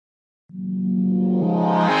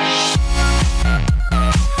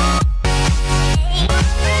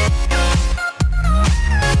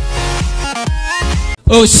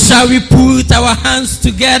Oh, shall we put our hands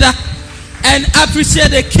together and appreciate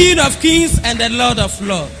the King of Kings and the Lord of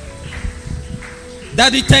Lords?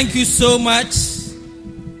 Daddy, thank you so much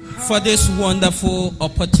for this wonderful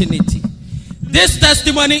opportunity. This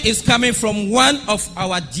testimony is coming from one of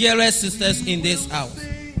our dearest sisters in this house.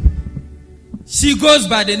 She goes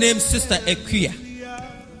by the name Sister Equia.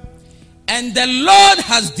 And the Lord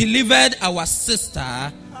has delivered our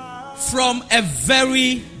sister from a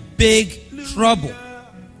very big trouble.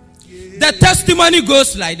 The testimony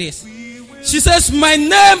goes like this. She says, my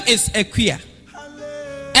name is Equia,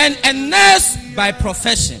 and a nurse by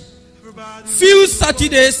profession. Few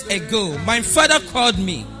Saturdays ago, my father called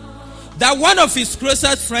me that one of his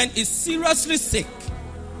closest friends is seriously sick.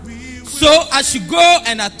 So I should go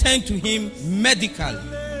and attend to him medically.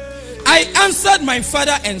 I answered my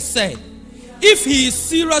father and said, if he is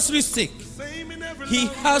seriously sick, he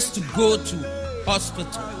has to go to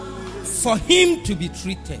hospital for him to be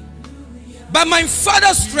treated. But my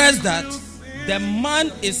father stressed that the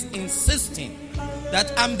man is insisting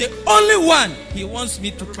that I'm the only one he wants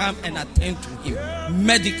me to come and attend to him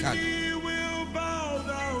medically.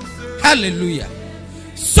 Hallelujah.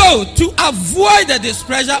 So, to avoid the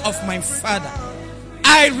displeasure of my father,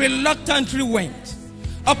 I reluctantly went.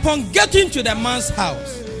 Upon getting to the man's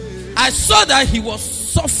house, I saw that he was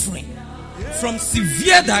suffering from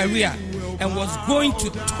severe diarrhea and was going to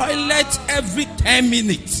toilet every 10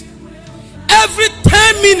 minutes. Every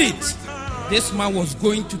 10 minutes, this man was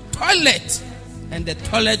going to toilet, and the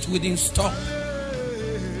toilet wouldn't stop.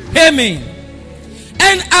 Amen.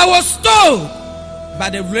 And I was told by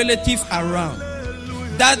the relative around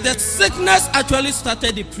that the sickness actually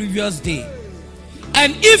started the previous day,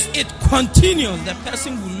 and if it continues, the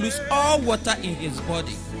person will lose all water in his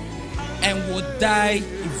body and will die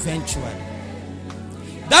eventually.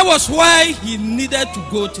 That was why he needed to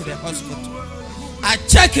go to the hospital. I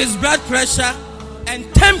checked his blood pressure and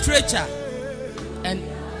temperature and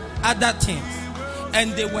other things,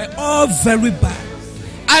 and they were all very bad.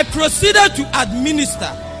 I proceeded to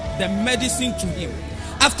administer the medicine to him.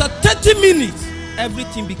 After 30 minutes,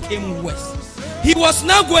 everything became worse. He was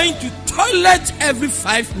now going to toilet every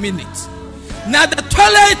 5 minutes. Now the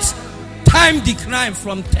toilet time declined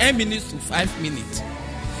from 10 minutes to 5 minutes.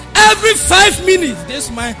 Every 5 minutes,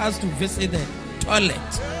 this man has to visit the toilet.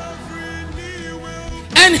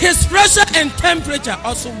 And his pressure and temperature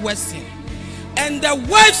also worsened. And the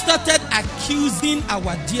wife started accusing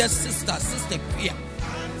our dear sister, Sister Pia,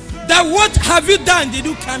 that what have you done? Did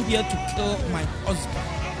you come here to kill my husband?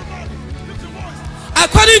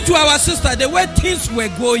 According to our sister, the way things were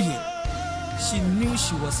going, she knew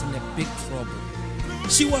she was in a big trouble.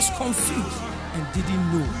 She was confused and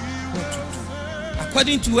didn't know what to do.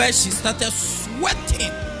 According to her, she started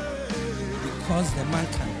sweating because the man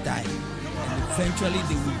can die. And eventually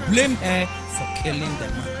they will blame her for killing the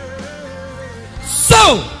man.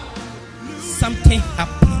 So, something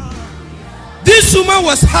happened. This woman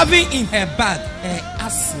was having in her bag her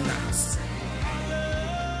asanas.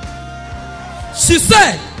 She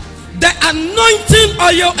said, the anointing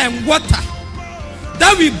oil and water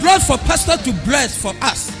that we brought for pastor to bless for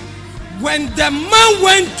us, when the man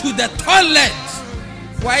went to the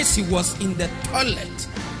toilet, whilst he was in the toilet,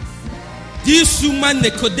 this woman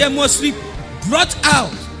Nicodemously brought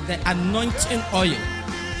out the anointing oil,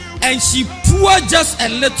 and she poured just a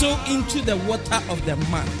little into the water of the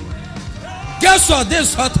man. Guess what?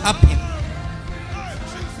 This is what happened.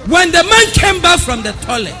 When the man came back from the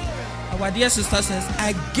toilet, our dear sister says,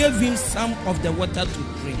 I gave him some of the water to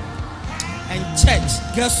drink. And church,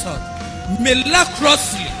 guess what?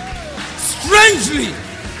 Miraculously, strangely,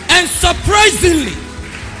 and surprisingly,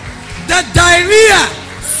 the diarrhea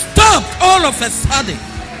stopped all of a sudden.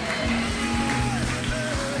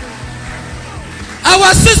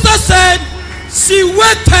 Our sister said she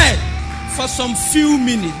waited for some few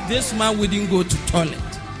minutes. This man wouldn't go to toilet.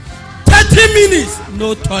 30 minutes,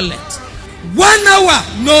 no toilet. 1 hour,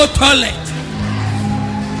 no toilet.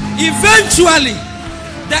 Eventually,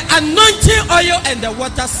 the anointing oil and the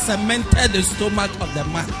water cemented the stomach of the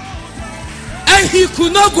man, and he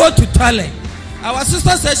could not go to toilet. Our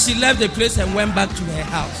sister said she left the place and went back to her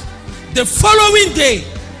house. The following day,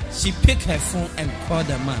 she picked her phone and called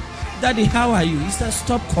the man. Daddy, how are you? He said,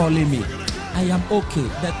 stop calling me. I am okay.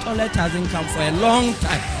 The toilet hasn't come for a long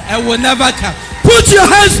time and will never come. Put your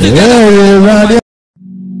hands together.